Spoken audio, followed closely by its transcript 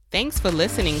Thanks for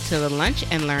listening to the Lunch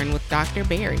and Learn with Dr.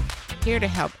 Barry, here to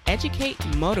help educate,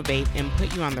 motivate, and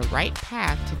put you on the right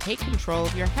path to take control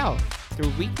of your health through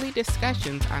weekly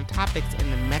discussions on topics in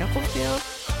the medical field,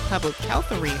 public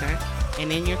health arena,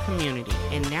 and in your community.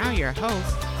 And now your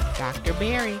host, Dr.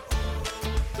 Barry.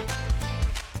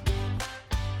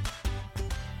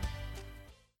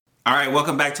 All right,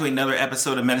 welcome back to another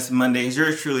episode of Medicine Mondays.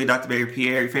 Yours truly, Dr.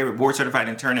 Davis-Pierre, your favorite board-certified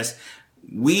internist.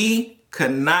 We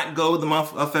could not go the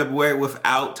month of February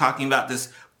without talking about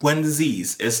this one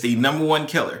disease. It's the number one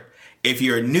killer. If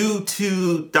you're new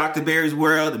to Dr. Barry's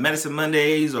world, the Medicine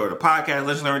Mondays, or the podcast,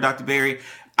 Let's Learn with Dr. Barry,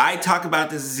 I talk about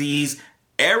this disease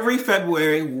every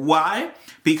February. Why?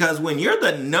 Because when you're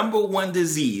the number one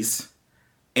disease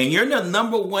and you're the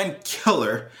number one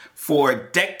killer for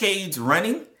decades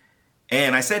running,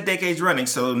 and I said decades running,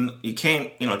 so you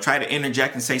can't, try to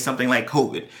interject and say something like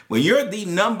COVID. When you're the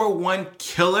number one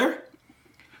killer,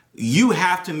 you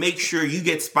have to make sure you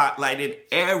get spotlighted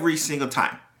every single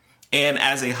time. And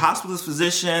as a hospitalist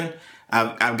physician,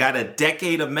 I've got a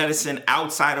decade of medicine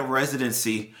outside of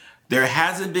residency. There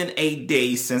hasn't been a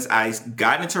day since I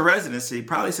got into residency,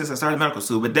 probably since I started medical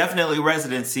school, but definitely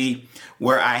residency,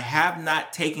 where I have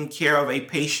not taken care of a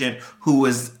patient who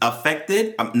was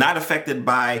not affected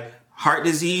by heart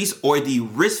disease or the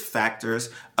risk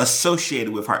factors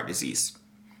associated with heart disease.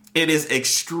 It is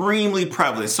extremely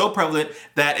prevalent, so prevalent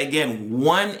that, again,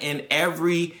 one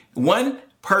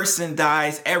person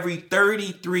dies every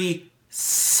 33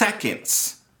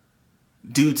 seconds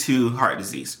due to heart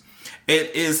disease.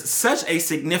 It is such a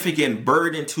significant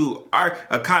burden to our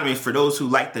economy. For those who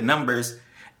like the numbers,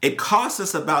 it costs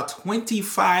us about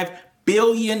 $25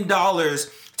 billion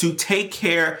to take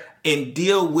care and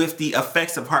deal with the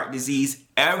effects of heart disease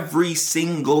every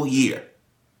single year.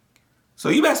 So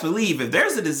you best believe if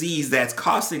there's a disease that's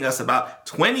costing us about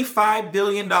 $25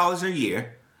 billion a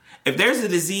year, if there's a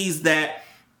disease that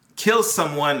kills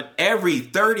someone every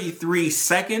 33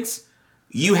 seconds,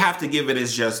 you have to give it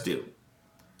its just due.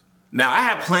 Now, I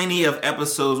have plenty of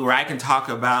episodes where I can talk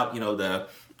about,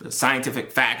 the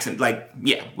scientific facts and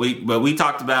we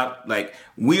talked about,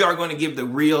 we are going to give the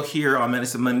real here on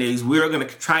Medicine Mondays. We are going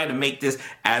to try to make this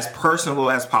as personable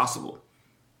as possible.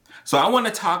 So I want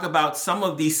to talk about some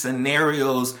of these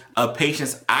scenarios of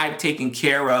patients I've taken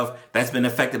care of that's been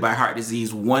affected by heart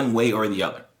disease one way or the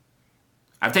other.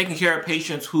 I've taken care of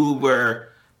patients who were,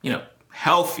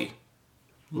 healthy.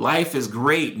 Life is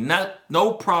great.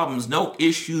 No problems, no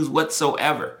issues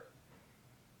whatsoever.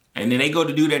 And then they go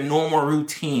to do their normal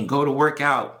routine, go to work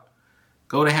out,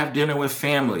 go to have dinner with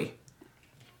family.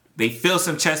 They feel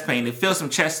some chest pain, they feel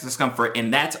some chest discomfort,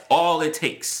 and that's all it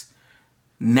takes.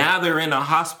 Now they're in a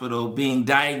hospital being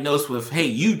diagnosed with, hey,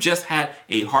 you just had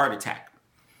a heart attack.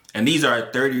 And these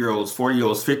are 30-year-olds,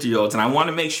 40-year-olds, 50-year-olds. And I want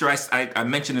to make sure I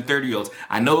mention the 30-year-olds.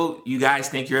 I know you guys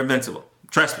think you're invincible.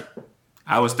 Trust me.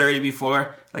 I was 30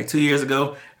 before, 2 years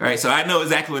ago. Right? So I know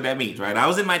exactly what that means, right? I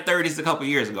was in my 30s a couple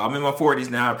years ago. I'm in my 40s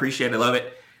now. I appreciate it, love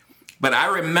it. But I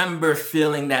remember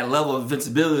feeling that level of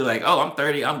invincibility, I'm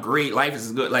 30, I'm great, life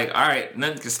is good. All right,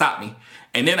 nothing can stop me.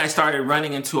 And then I started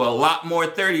running into a lot more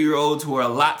 30-year-olds who are a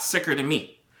lot sicker than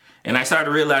me. And I started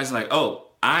realizing,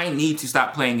 I need to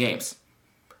stop playing games.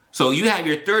 So you have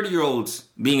your 30-year-olds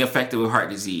being affected with heart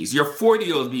disease, your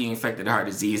 40-year-olds being affected with heart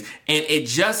disease, and it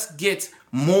just gets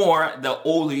more the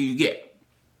older you get.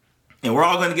 And we're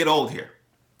all going to get old here.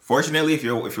 Fortunately, if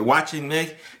you're watching me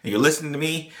and you're listening to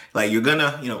me, you're going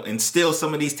to, instill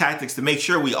some of these tactics to make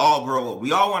sure we all grow old.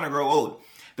 We all want to grow old.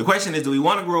 The question is, do we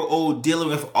want to grow old dealing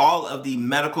with all of the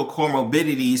medical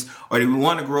comorbidities, or do we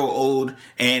want to grow old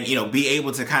and, be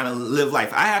able to kind of live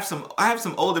life? I have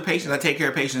some older patients. I take care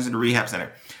of patients in the rehab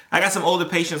center. I got some older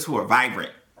patients who are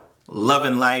vibrant,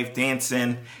 loving life,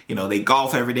 dancing. They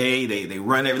golf every day. They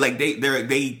run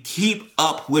they keep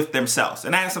up with themselves.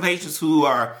 And I have some patients who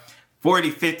are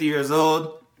 40, 50 years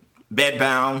old,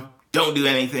 bedbound, don't do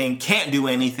anything, can't do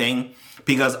anything,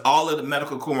 because all of the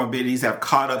medical comorbidities have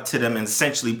caught up to them and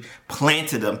essentially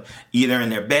planted them either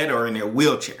in their bed or in their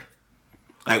wheelchair.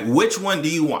 Which one do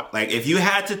you want? If you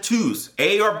had to choose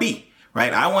A or B,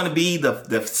 right? I want to be the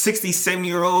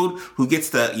 67-year-old who gets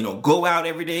to, go out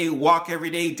every day, walk every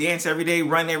day, dance every day,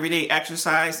 run every day,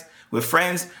 exercise with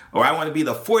friends. Or I want to be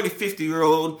the 40,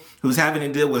 50-year-old who's having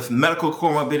to deal with medical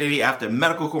comorbidity after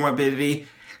medical comorbidity,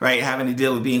 right? Having to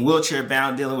deal with being wheelchair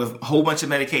bound, dealing with a whole bunch of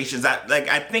medications.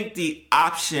 I think the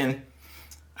option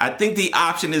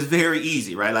is very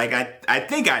easy, right? I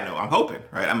think I know, I'm hoping,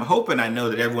 right? I'm hoping I know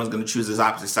that everyone's going to choose this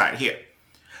opposite side here.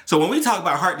 So when we talk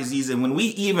about heart disease, and when we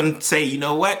even say,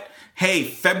 hey,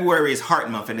 February is Heart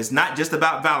Month, and it's not just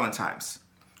about Valentine's.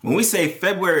 When we say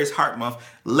February is Heart Month,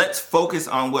 let's focus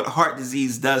on what heart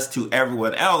disease does to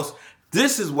everyone else.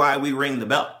 This is why we ring the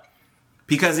bell.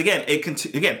 Because again,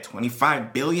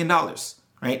 $25 billion,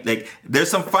 right? Like there's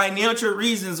some financial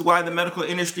reasons why the medical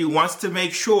industry wants to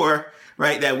make sure,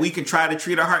 right, that we can try to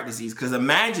treat our heart disease. Because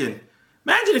imagine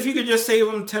if you could just save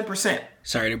them 10%.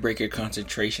 Sorry to break your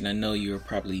concentration. I know you're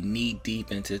probably knee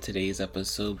deep into today's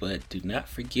episode, but do not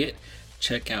forget,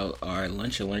 check out our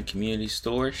Lunch and Learn community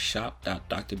store,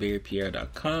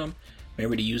 shop.drdavis-Pierre.com.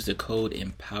 Remember to use the code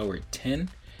EMPOWERED10.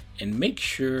 And make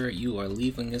sure you are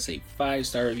leaving us a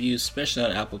 5-star review, especially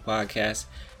on Apple Podcasts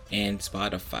and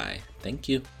Spotify. Thank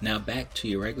you. Now back to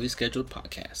your regularly scheduled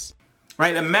podcast.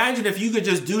 Right? Imagine if you could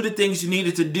just do the things you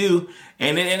needed to do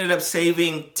and it ended up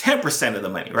saving 10% of the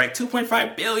money, right?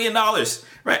 $2.5 billion,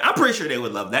 right? I'm pretty sure they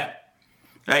would love that,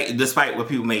 right? Despite what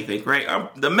people may think, right?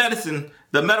 The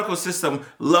medical system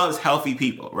loves healthy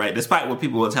people, right? Despite what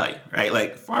people will tell you, right?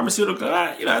 Like pharmaceutical,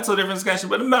 that's a different discussion,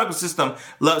 but the medical system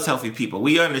loves healthy people.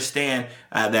 We understand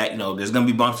that, there's going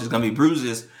to be bumps, there's going to be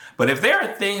bruises. But if there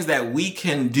are things that we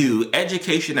can do,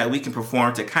 education that we can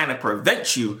perform to kind of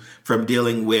prevent you from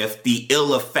dealing with the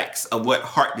ill effects of what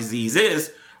heart disease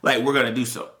is, like we're going to do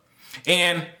so.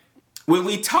 And when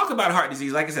we talk about heart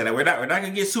disease, like I said, we're not going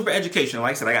to get super educational.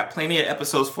 Like I said, I got plenty of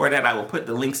episodes for that. I will put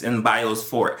the links in bios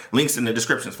for it, links in the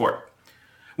descriptions for it.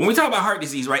 When we talk about heart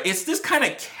disease, right, it's this kind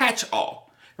of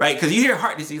catch-all, right? Because you hear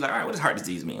heart disease, like, all right, what does heart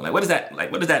disease mean? Like, what does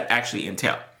that actually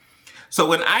entail? So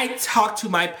when I talk to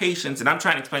my patients and I'm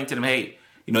trying to explain to them, hey,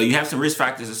 you have some risk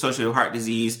factors associated with heart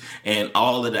disease and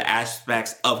all of the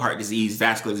aspects of heart disease,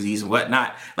 vascular disease and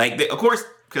whatnot. Like, of course,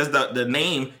 because the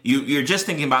name, you're just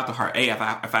thinking about the heart. Hey, if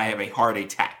I have a heart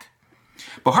attack.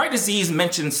 But heart disease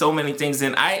mentions so many things,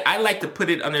 and I like to put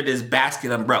it under this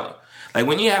basket umbrella. Like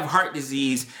when you have heart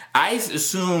disease, I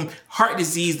assume heart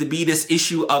disease to be this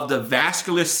issue of the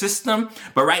vascular system.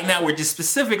 But right now, we're just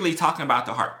specifically talking about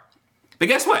the heart. But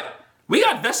guess what? We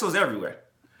got vessels everywhere.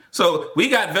 So we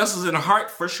got vessels in the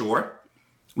heart for sure.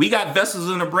 We got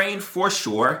vessels in the brain for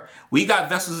sure. We got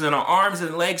vessels in our arms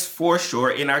and legs for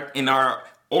sure. In our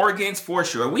organs for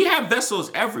sure. We have vessels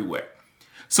everywhere.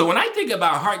 So when I think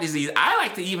about heart disease, I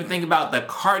like to even think about the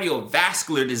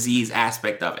cardiovascular disease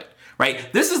aspect of it,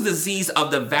 right? This is the disease of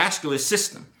the vascular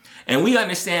system. And we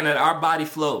understand that our body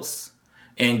flows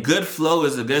and good flow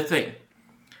is a good thing.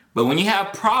 But when you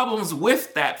have problems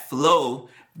with that flow,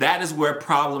 that is where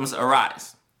problems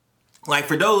arise. Like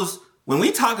for those, when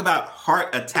we talk about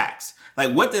heart attacks,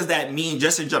 like what does that mean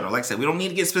just in general? Like I said, we don't need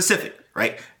to get specific,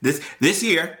 right? This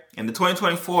year, in the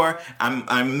 2024,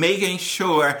 I'm making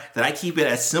sure that I keep it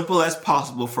as simple as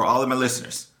possible for all of my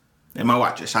listeners and my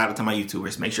watchers. Shout out to my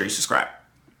YouTubers. Make sure you subscribe.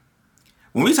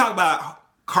 When we talk about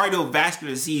cardiovascular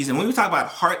disease and when we talk about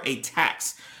heart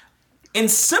attacks, in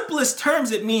simplest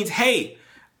terms, it means, hey,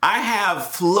 I have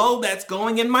flow that's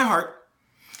going in my heart.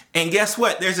 And guess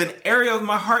what? There's an area of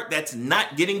my heart that's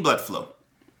not getting blood flow.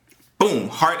 Boom,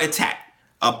 heart attack.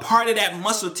 A part of that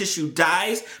muscle tissue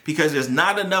dies because there's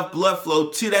not enough blood flow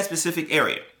to that specific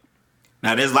area.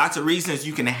 Now, there's lots of reasons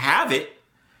you can have it,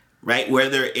 right?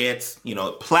 Whether it's,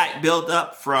 plaque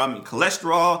buildup from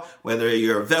cholesterol, whether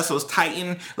your vessels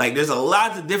tighten. Like there's a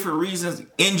lot of different reasons,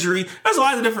 injury. There's a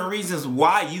lot of different reasons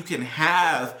why you can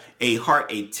have a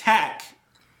heart attack.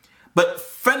 But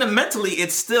fundamentally,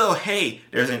 it's still, hey,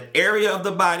 there's an area of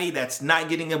the body that's not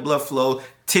getting a blood flow,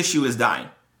 tissue is dying.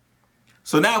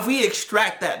 So now if we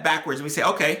extract that backwards and we say,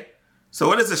 okay, so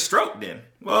what is a stroke then?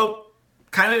 Well,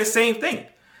 kind of the same thing.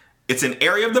 It's an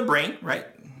area of the brain, right?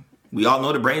 We all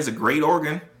know the brain is a great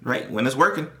organ, right? When it's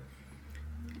working.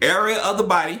 Area of the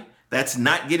body that's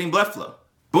not getting blood flow.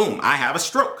 Boom, I have a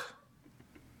stroke.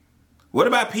 What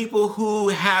about people who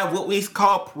have what we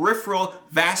call peripheral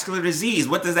vascular disease?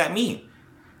 What does that mean?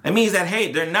 That means that,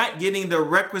 hey, they're not getting the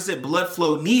requisite blood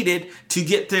flow needed to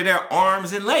get to their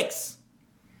arms and legs.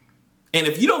 And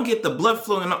if you don't get the blood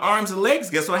flow in the arms and legs,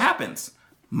 guess what happens?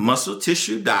 Muscle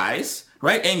tissue dies,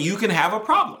 right? And you can have a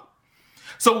problem.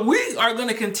 So we are going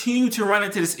to continue to run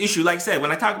into this issue. Like I said,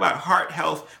 when I talk about heart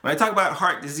health, when I talk about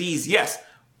heart disease, yes,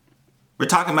 we're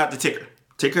talking about the ticker.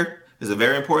 Ticker is a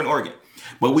very important organ.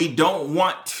 But we don't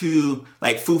want to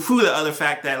foo-foo the other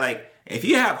fact that if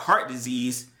you have heart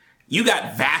disease, you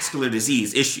got vascular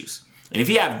disease issues. And if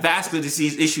you have vascular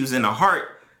disease issues in the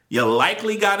heart, you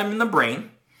likely got them in the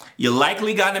brain. You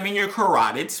likely got them in your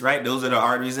carotids, right? Those are the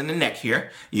arteries in the neck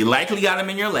here. You likely got them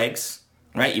in your legs,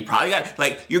 right? You probably got,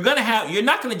 you're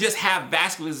not going to just have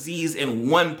vascular disease in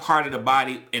one part of the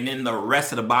body and then the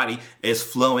rest of the body is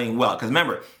flowing well. Because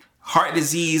remember, heart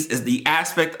disease is the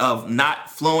aspect of not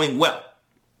flowing well.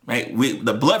 Right?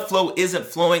 The blood flow isn't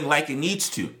flowing like it needs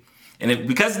to. And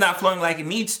because it's not flowing like it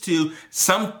needs to,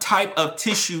 some type of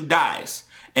tissue dies.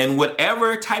 And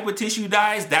whatever type of tissue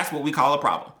dies, that's what we call a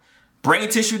problem. Brain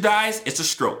tissue dies, it's a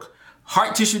stroke.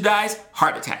 Heart tissue dies,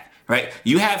 heart attack, right?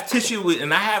 You have tissue,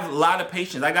 and I have a lot of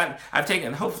patients.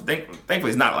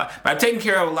 Thankfully it's not a lot, but I've taken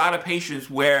care of a lot of patients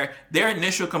where their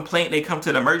initial complaint, they come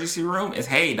to the emergency room is,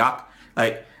 hey doc,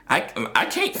 like I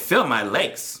can't feel my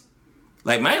legs.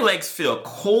 Like my legs feel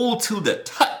cold to the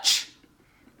touch.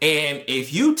 And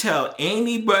if you tell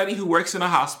anybody who works in a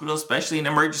hospital, especially in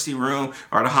the emergency room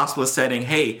or the hospital setting,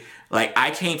 hey, like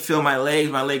I can't feel my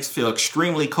legs feel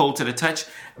extremely cold to the touch,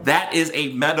 that is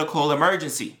a medical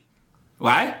emergency.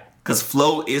 Why? Because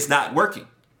flow is not working,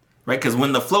 right? Because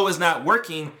when the flow is not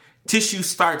working, tissue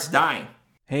starts dying.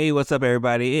 Hey, what's up,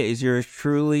 everybody? It is yours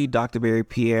truly, Dr.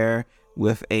 Davis-Pierre,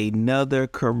 with another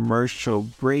commercial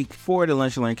break for the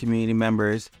Lunch and Learn community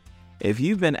members. If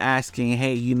you've been asking,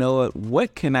 hey, you know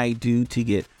what can I do to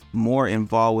get more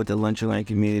involved with the Lunch and Learn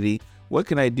community? What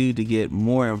can I do to get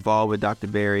more involved with Dr.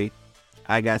 Barry?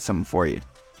 I got something for you.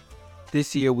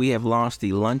 This year, we have launched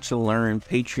the Lunch and Learn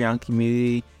Patreon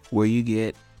community, where you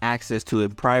get access to a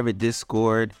private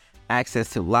Discord,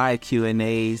 access to live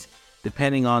Q&As.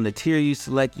 Depending on the tier you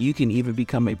select, you can even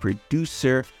become a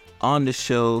producer on the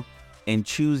show and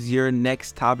choose your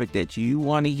next topic that you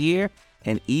want to hear,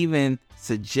 and even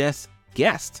suggest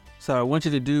guests. So I want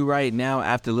you to do right now,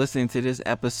 after listening to this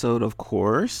episode, of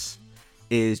course,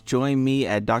 is join me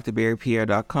at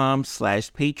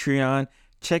drbarrypierre.com/Patreon.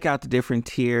 Check out the different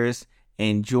tiers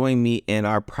and join me in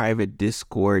our private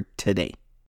Discord today.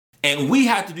 And we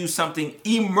have to do something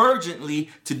emergently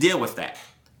to deal with that.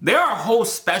 There are whole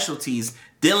specialties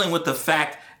dealing with the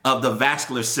fact of the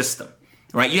vascular system,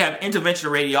 right? You have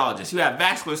interventional radiologists, you have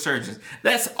vascular surgeons.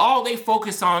 That's all they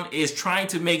focus on, is trying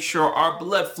to make sure our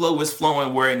blood flow is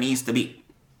flowing where it needs to be.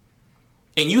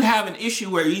 And you have an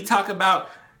issue where you talk about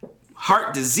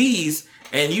heart disease,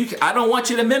 and I don't want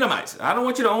you to minimize it. I don't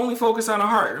want you to only focus on the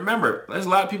heart. Remember, there's a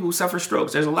lot of people who suffer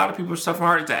strokes. There's a lot of people who suffer from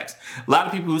heart attacks. A lot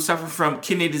of people who suffer from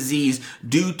kidney disease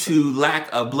due to lack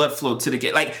of blood flow to the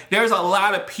kidney. Like, there's a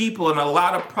lot of people and a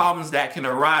lot of problems that can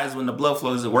arise when the blood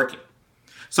flow isn't working.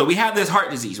 So we have this heart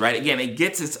disease, right? Again, it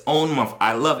gets its own month.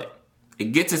 I love it.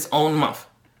 It gets its own month.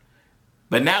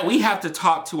 But now we have to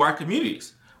talk to our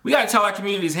communities. We got to tell our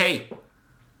communities, hey,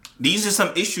 these are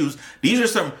some issues. These are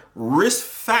some risk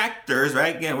factors,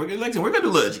 right? Again, we're going to do a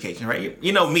little education, right?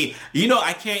 You know me. You know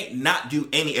I can't not do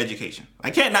any education. I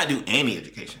can't not do any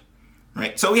education,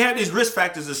 right? So we have these risk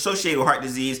factors associated with heart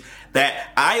disease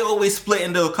that I always split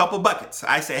into a couple buckets.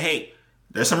 I say, hey,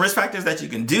 there's some risk factors that you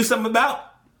can do something about,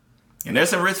 and there's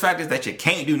some risk factors that you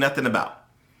can't do nothing about.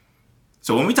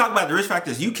 So when we talk about the risk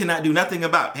factors you cannot do nothing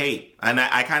about, hey, and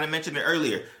I kind of mentioned it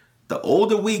earlier, the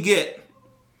older we get,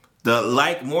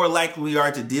 the more likely we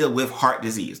are to deal with heart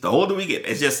disease. The older we get,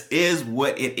 it just is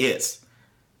what it is.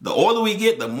 The older we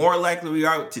get, the more likely we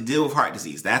are to deal with heart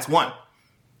disease. That's one,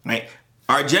 right?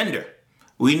 Our gender.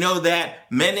 We know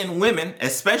that men and women,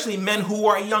 especially men who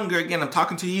are younger, again, I'm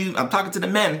talking to you, I'm talking to the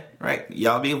men, right?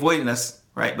 Y'all be avoiding us,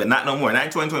 right? But not no more, not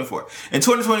in 2024. In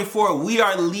 2024, we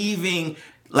are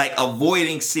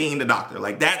avoiding seeing the doctor.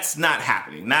 Like, that's not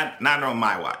happening. Not on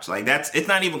my watch. Like, it's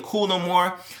not even cool no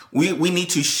more. We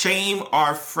need to shame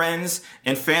our friends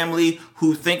and family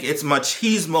who think it's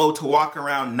machismo to walk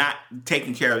around not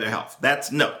taking care of their health.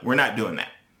 No, we're not doing that.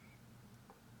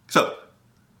 So,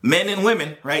 men and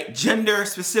women, right? Gender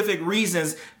specific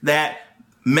reasons that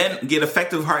men get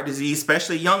affected with heart disease,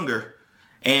 especially younger.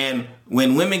 And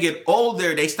when women get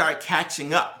older, they start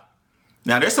catching up.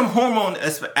 Now, there's some hormone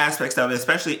aspects of it,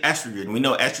 especially estrogen. We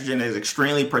know estrogen is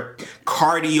extremely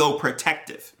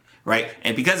cardioprotective, right?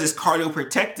 And because it's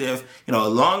cardioprotective, as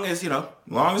long as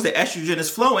the estrogen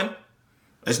is flowing,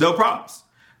 there's no problems.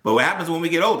 But what happens when we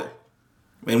get older?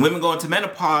 When women go into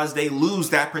menopause, they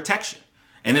lose that protection.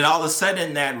 And then all of a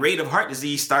sudden, that rate of heart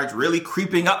disease starts really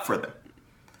creeping up for them.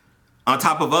 On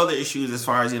top of other issues, as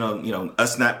far as,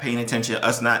 us not paying attention,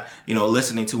 us not,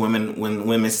 listening to women when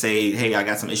women say, hey, I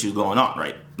got some issues going on,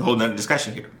 right? A whole nother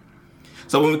discussion here.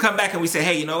 So when we come back and we say,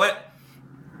 hey, you know what?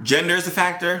 Gender is a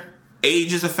factor.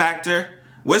 Age is a factor.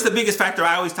 What's the biggest factor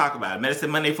I always talk about?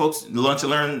 Medicine Monday, folks, Lunch and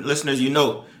Learn listeners,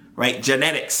 right?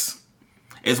 Genetics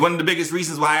is one of the biggest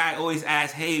reasons why I always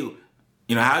ask, hey,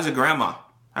 how's your grandma?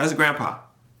 How's your grandpa?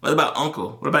 What about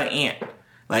uncle? What about aunt?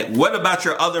 Like, what about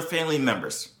your other family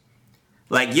members?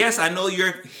 Like, yes, I know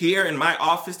you're here in my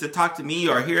office to talk to me,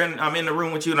 or I'm in the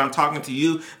room with you and I'm talking to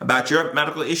you about your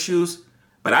medical issues.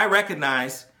 But I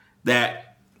recognize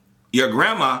that your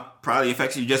grandma probably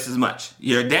affects you just as much.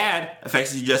 Your dad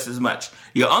affects you just as much.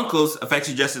 Your uncles affects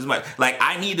you just as much. Like,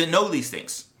 I need to know these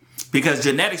things. because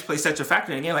genetics play such a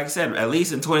factor. And again, like I said, at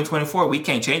least in 2024, we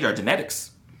can't change our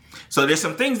genetics. So there's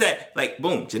some things that, like,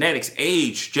 boom, genetics,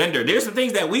 age, gender. There's some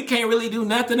things that we can't really do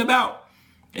nothing about,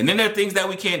 and then there are things that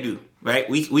we can do. Right?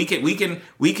 We can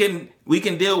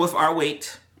deal with our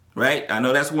weight. Right? I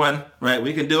know that's one. Right?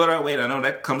 We can deal with our weight. I know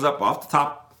that comes up off the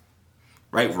top.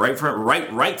 Right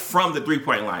from the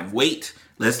 3-point line. Weight.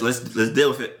 Let's deal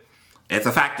with it. It's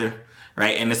a factor.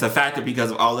 Right? And it's a factor because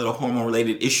of all of the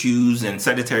hormone-related issues and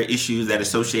sedentary issues that are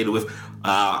associated with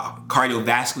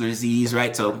cardiovascular disease.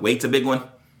 Right? So weight's a big one.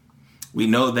 We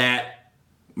know that.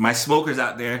 My smokers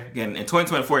out there, again, in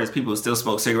 2024, there's people who still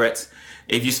smoke cigarettes.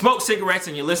 If you smoke cigarettes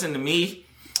and you listen to me,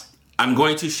 I'm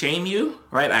going to shame you,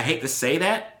 right? I hate to say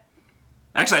that.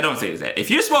 Actually, I don't say that.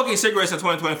 If you're smoking cigarettes in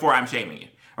 2024, I'm shaming you,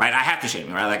 right? I have to shame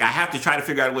you, right? Like, I have to try to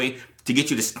figure out a way to get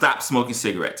you to stop smoking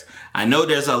cigarettes. I know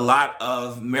there's a lot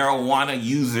of marijuana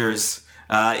users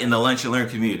in the Lunch and Learn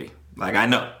community. Like, I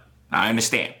know. I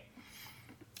understand.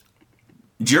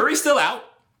 Jury's still out,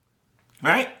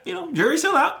 right? You know, jury's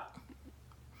still out.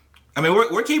 I mean,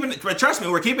 we're keeping, trust me,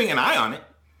 we're keeping an eye on it.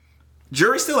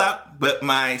 Jury's still out, but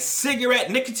my cigarette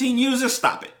nicotine users,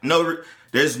 stop it. No,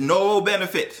 there's no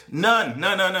benefit. None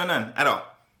at all.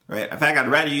 Right? In fact, I'd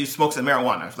rather you smoke some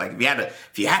marijuana. It's like,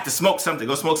 if you have to smoke something,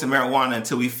 go smoke some marijuana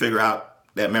until we figure out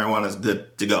that marijuana is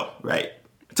good to go, right?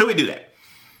 Until we do that.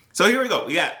 So here we go.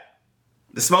 We got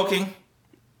the smoking.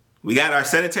 We got our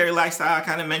sedentary lifestyle I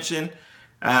kind of mentioned,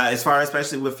 as far,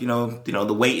 especially with,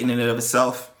 the weight in and of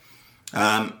itself.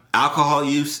 Alcohol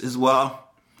use as well.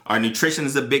 Our nutrition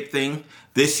is a big thing.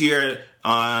 This year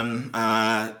on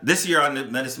the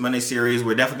Medicine Monday series,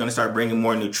 we're definitely going to start bringing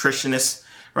more nutritionists,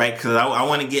 right? Because I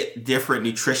want to get different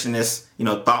nutritionists,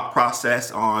 thought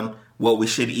process on what we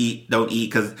should eat, don't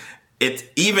eat. Because it's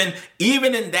even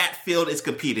in that field, it's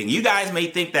competing. You guys may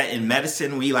think that in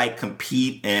medicine we like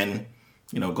compete and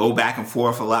go back and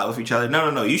forth a lot with each other.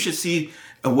 No. You should see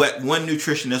what one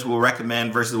nutritionist will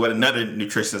recommend versus what another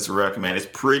nutritionist will recommend. It's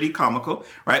pretty comical,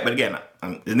 right? But again,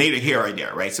 neither here or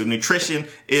there, right? So nutrition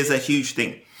is a huge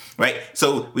thing, right?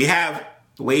 So we have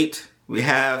weight, we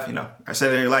have, our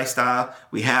sedentary lifestyle,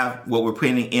 we have what we're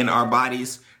putting in our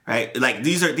bodies, right? Like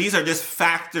these are just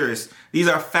factors. These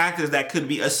are factors that could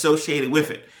be associated with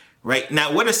it, right?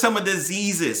 Now, what are some of the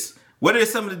diseases? What are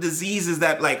some of the diseases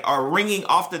that are ringing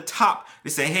off the top to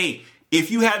say, hey, if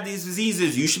you have these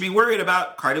diseases, you should be worried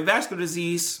about cardiovascular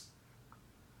disease,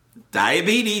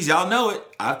 diabetes. Y'all know it.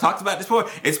 I've talked about this before.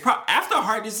 After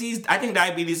heart disease, I think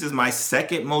diabetes is my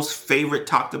second most favorite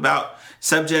talked about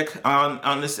subject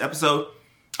on this episode,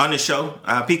 on this show,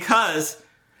 because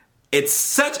it's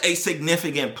such a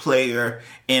significant player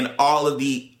in all of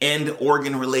the end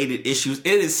organ related issues. It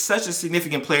is such a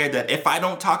significant player that if I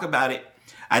don't talk about it,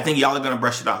 I think y'all are going to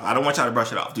brush it off. I don't want y'all to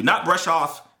brush it off. Do not brush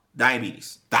off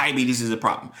diabetes. Diabetes is a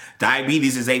problem.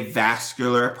 Diabetes is a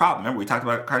vascular problem. Remember, we talked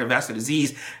about cardiovascular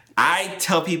disease. I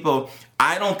tell people,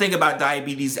 I don't think about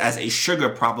diabetes as a sugar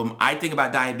problem. I think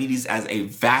about diabetes as a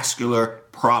vascular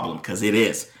problem, because it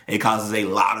is. It causes a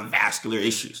lot of vascular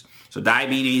issues. So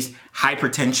diabetes,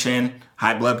 hypertension,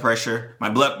 high blood pressure. My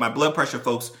blood pressure,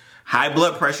 folks, high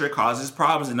blood pressure causes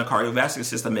problems in the cardiovascular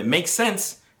system. It makes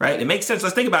sense, right? It makes sense.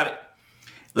 Let's think about it.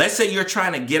 Let's say you're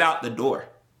trying to get out the door.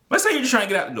 Let's say you're just trying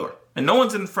to get out the door and no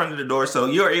one's in front of the door, so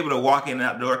you're able to walk in and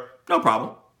out the door, no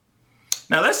problem.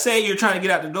 Now, let's say you're trying to get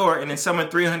out the door and then someone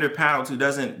 300 pounds who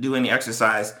doesn't do any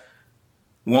exercise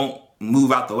won't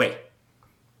move out the way.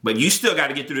 But you still got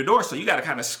to get through the door, so you got to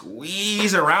kind of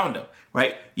squeeze around them,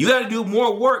 right? You got to do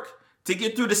more work to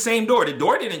get through the same door. The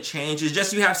door didn't change. It's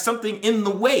just you have something in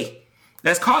the way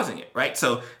that's causing it, right?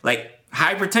 So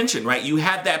hypertension, right? You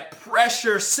have that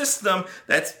pressure system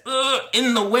that's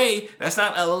in the way that's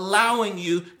not allowing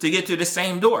you to get to the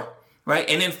same door, right?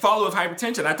 And then follow with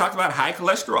hypertension. I talked about high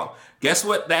cholesterol. Guess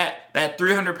what that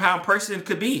 300-pound person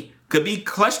could be? Could be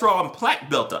cholesterol and plaque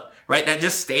built up, right? That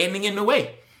just standing in the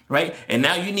way, right? And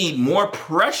now you need more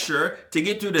pressure to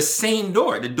get through the same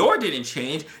door. The door didn't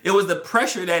change. It was the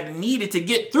pressure that needed to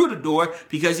get through the door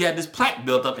because you had this plaque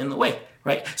built up in the way,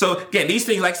 right? So again, these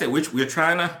things, like I said, which we're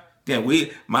trying to, again,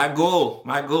 my goal,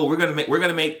 we're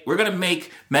gonna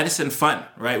make medicine fun,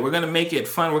 right? We're gonna make it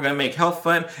fun. We're gonna make health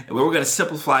fun, and we're gonna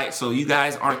simplify it so you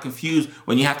guys aren't confused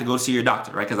when you have to go see your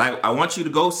doctor, right? Because I want you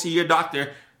to go see your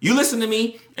doctor. You listen to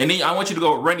me, and then I want you to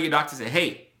go run to your doctor and say,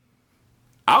 hey,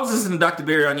 I was listening to Dr.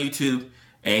 Barry on YouTube,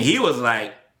 and he was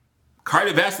like,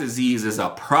 cardiovascular disease is a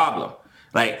problem.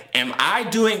 Am I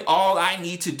doing all I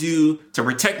need to do to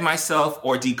protect myself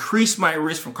or decrease my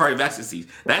risk from cardiovascular disease?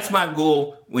 That's my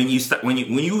goal. When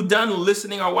you're done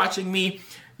listening or watching me,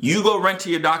 you go run to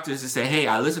your doctors and say, hey,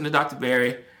 I listened to Dr.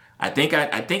 Barry. I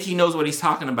think he knows what he's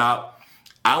talking about.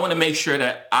 I want to make sure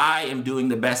that I am doing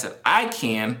the best that I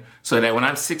can so that when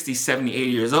I'm 60, 70, 80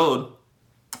 years old,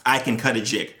 I can cut a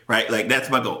jig, right? Like that's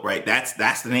my goal, right? That's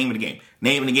the name of the game.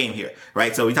 Name of the game here,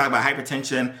 right? So we talk about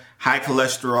hypertension, high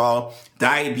cholesterol,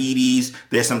 diabetes.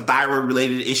 There's some thyroid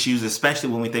related issues, especially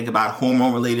when we think about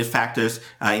hormone related factors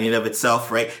in and of itself,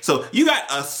 right? So you got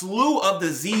a slew of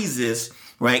diseases,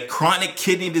 right? Chronic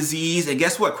kidney disease. And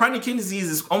guess what? Chronic kidney disease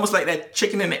is almost like that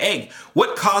chicken and the egg.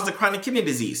 What caused the chronic kidney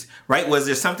disease, right? Was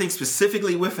there something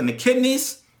specifically within the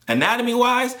kidneys? Anatomy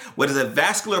wise, what is a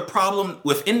vascular problem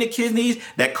within the kidneys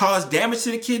that caused damage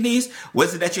to the kidneys?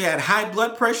 Was it that you had high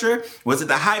blood pressure? Was it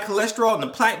the high cholesterol and the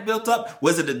plaque built up?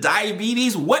 Was it the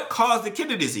diabetes? What caused the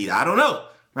kidney disease? I don't know,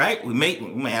 right? We may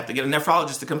have to get a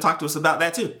nephrologist to come talk to us about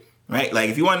that too, right?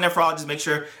 Like if you want a nephrologist, make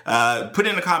sure, put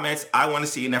in the comments, I want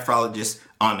to see a nephrologist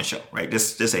on the show, right?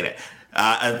 Just say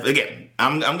that. Again,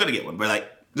 I'm going to get one, but like,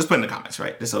 just put in the comments,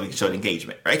 right? Just so we can show the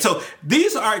engagement, right? So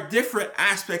these are different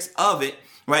aspects of it,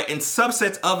 right? And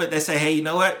subsets of it that say, hey, you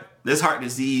know what? This heart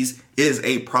disease is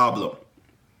a problem.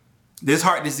 This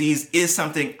heart disease is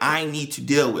something I need to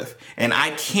deal with. And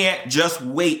I can't just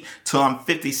wait till I'm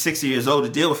 50, 60 years old to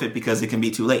deal with it because it can be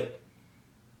too late.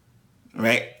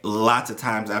 Right? Lots of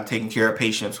times I've taken care of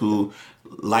patients who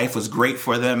life was great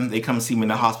for them. They come see me in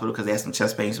the hospital because they had some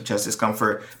chest pain, some chest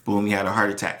discomfort. Boom, you had a heart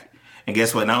attack. And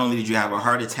guess what? Not only did you have a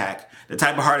heart attack, the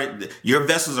type of heart, your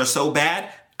vessels are so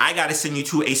bad, I got to send you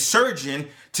to a surgeon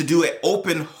to do an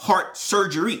open heart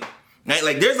surgery. Right?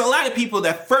 Like there's a lot of people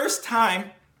that first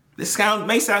time, this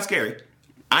may sound scary.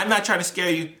 I'm not trying to scare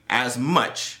you as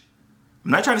much.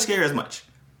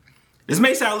 This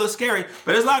may sound a little scary,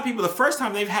 but there's a lot of people, the first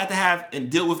time they've had to have and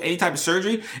deal with any type of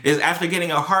surgery is after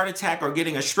getting a heart attack or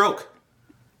getting a stroke.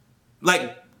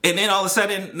 Like, and then all of a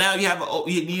sudden, now you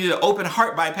need an open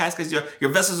heart bypass because your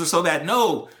vessels are so bad.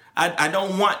 No, I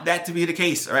don't want that to be the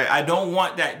case, all right? I don't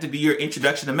want that to be your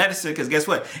introduction to medicine because guess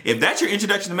what? If that's your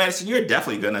introduction to medicine, you're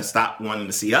definitely going to stop wanting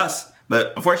to see us.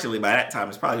 But unfortunately, by that time,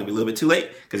 it's probably going to be a little bit too late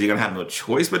because you're going to have no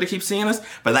choice but to keep seeing us.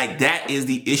 But like that is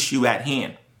the issue at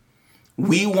hand.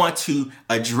 We want to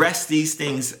address these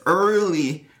things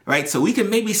early, right? So we can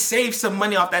maybe save some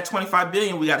money off that $25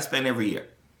 billion we got to spend every year.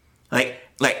 Like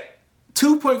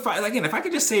 2.5, again, if I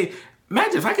could just save,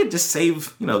 imagine if I could just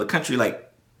save, the country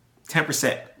like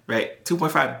 10%, right?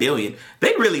 2.5 billion.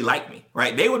 They'd really like me,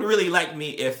 right? They would really like me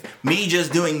if me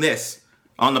just doing this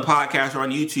on the podcast or on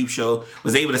the YouTube show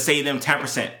was able to save them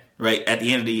 10%, right? At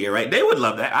the end of the year, right? They would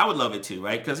love that. I would love it too,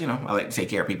 right? Because, I like to take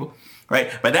care of people,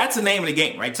 right? But that's the name of the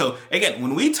game, right? So again,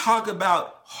 when we talk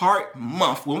about Heart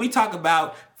Month, when we talk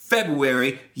about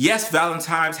February, yes,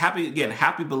 Valentine's,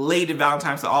 happy belated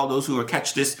Valentine's to all those who will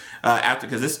catch this after,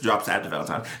 because this drops after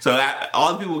Valentine's. So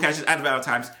all the people who catch this after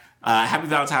Valentine's, happy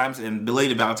Valentine's and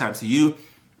belated Valentine's to you.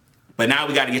 But now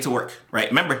we got to get to work, right?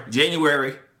 Remember,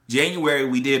 January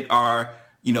we did our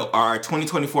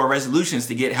 2024 resolutions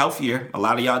to get healthier. A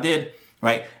lot of y'all did,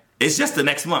 right? It's just the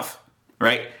next month,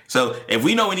 right? So if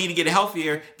we know we need to get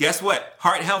healthier, guess what?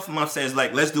 Heart Health Month says,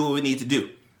 like, let's do what we need to do.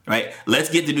 Right? Let's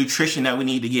get the nutrition that we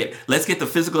need to get. Let's get the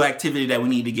physical activity that we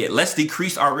need to get. Let's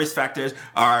decrease our risk factors,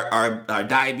 our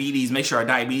diabetes, make sure our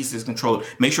diabetes is controlled,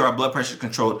 make sure our blood pressure is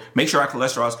controlled, make sure our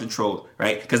cholesterol is controlled,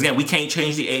 right? Because again, we can't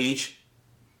change the age.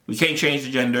 We can't change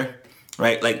the gender,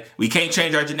 right? Like we can't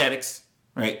change our genetics,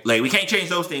 right? Like we can't change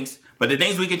those things. But the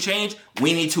things we can change,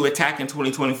 we need to attack in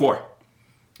 2024.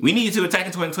 We need to attack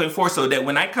in 2024 so that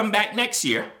when I come back next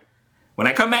year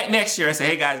and say,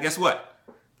 hey guys, guess what?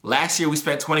 Last year we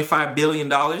spent $25 billion,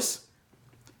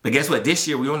 but guess what? This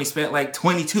year we only spent like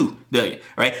 $22 billion,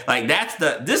 right? Like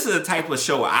this is the type of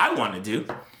show I want to do,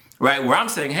 right? Where I'm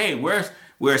saying, hey,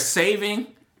 we're saving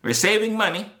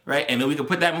money, right? And then we can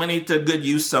put that money to good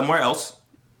use somewhere else.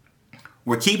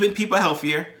 We're keeping people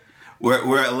healthier.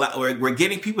 We're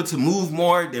getting people to move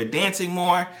more. They're dancing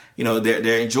more.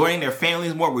 They're enjoying their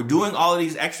families more. We're doing all of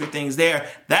these extra things there.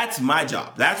 That's my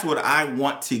job. That's what I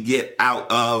want to get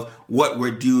out of what we're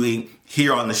doing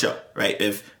here on the show, right?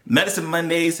 If Medicine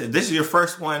Mondays, if this is your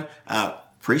first one,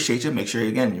 appreciate you. Make sure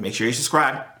you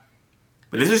subscribe.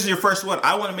 But if this is your first one,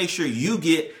 I want to make sure you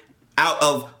get out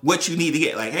of what you need to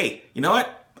get. Like, hey, you know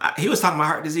what? He was talking about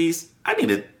heart disease. I need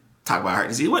to talk about heart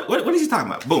disease. What is he talking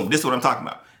about? Boom. This is what I'm talking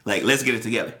about. Like, let's get it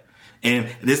together. And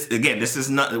this is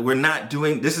not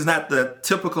the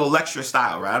typical lecture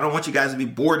style, right? I don't want you guys to be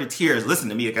bored to tears listening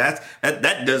to me, because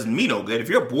that does me no good. If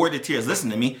you're bored to tears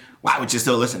listening to me, why would you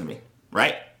still listen to me,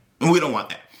 right? And we don't want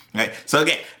that, right? So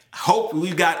again, hope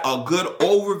we've got a good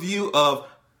overview of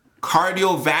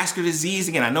cardiovascular disease.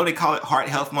 Again, I know they call it Heart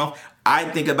Health Month. I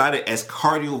think about it as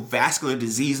cardiovascular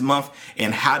disease month,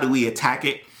 and how do we attack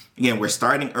it? Again, we're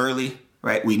starting early,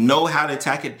 right? We know how to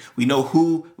attack it. We know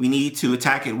who we need to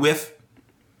attack it with.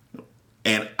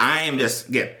 And I am just,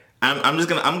 again, I'm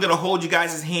gonna hold you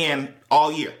guys' hand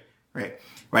all year, right?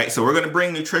 Right. So we're gonna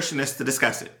bring nutritionists to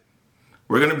discuss it.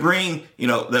 We're gonna bring,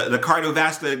 the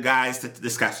cardiovascular guys to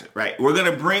discuss it, right? We're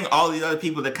gonna bring all these other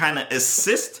people to kind of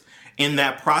assist in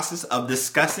that process of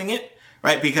discussing it,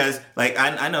 right? Because, like,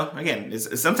 I know, again,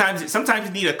 sometimes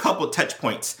you need a couple touch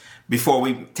points before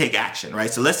we take action, right?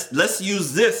 So let's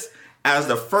use this as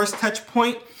the first touch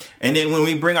point, and then when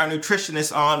we bring our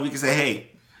nutritionist on, we can say, hey.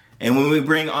 And when we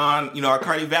bring on, our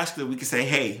cardiovascular, we can say,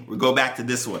 hey, we'll go back to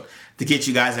this one to get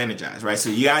you guys energized, right?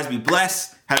 So you guys be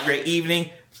blessed. Have a great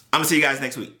evening. I'm going to see you guys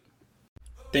next week.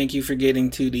 Thank you for getting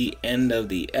to the end of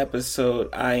the episode.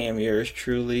 I am yours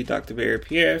truly, Dr.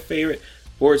 Davis-Pierre, favorite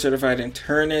board-certified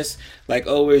internist. Like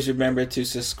always, remember to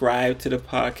subscribe to the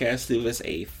podcast, leave us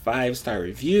a 5-star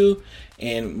review,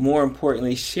 and more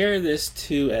importantly, share this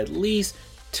to at least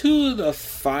 2 to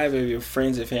 5 of your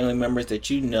friends and family members that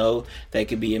you know that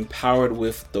could be empowered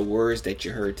with the words that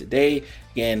you heard today.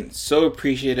 Again, so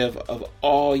appreciative of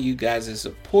all you guys'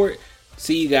 support.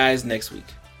 See you guys next week.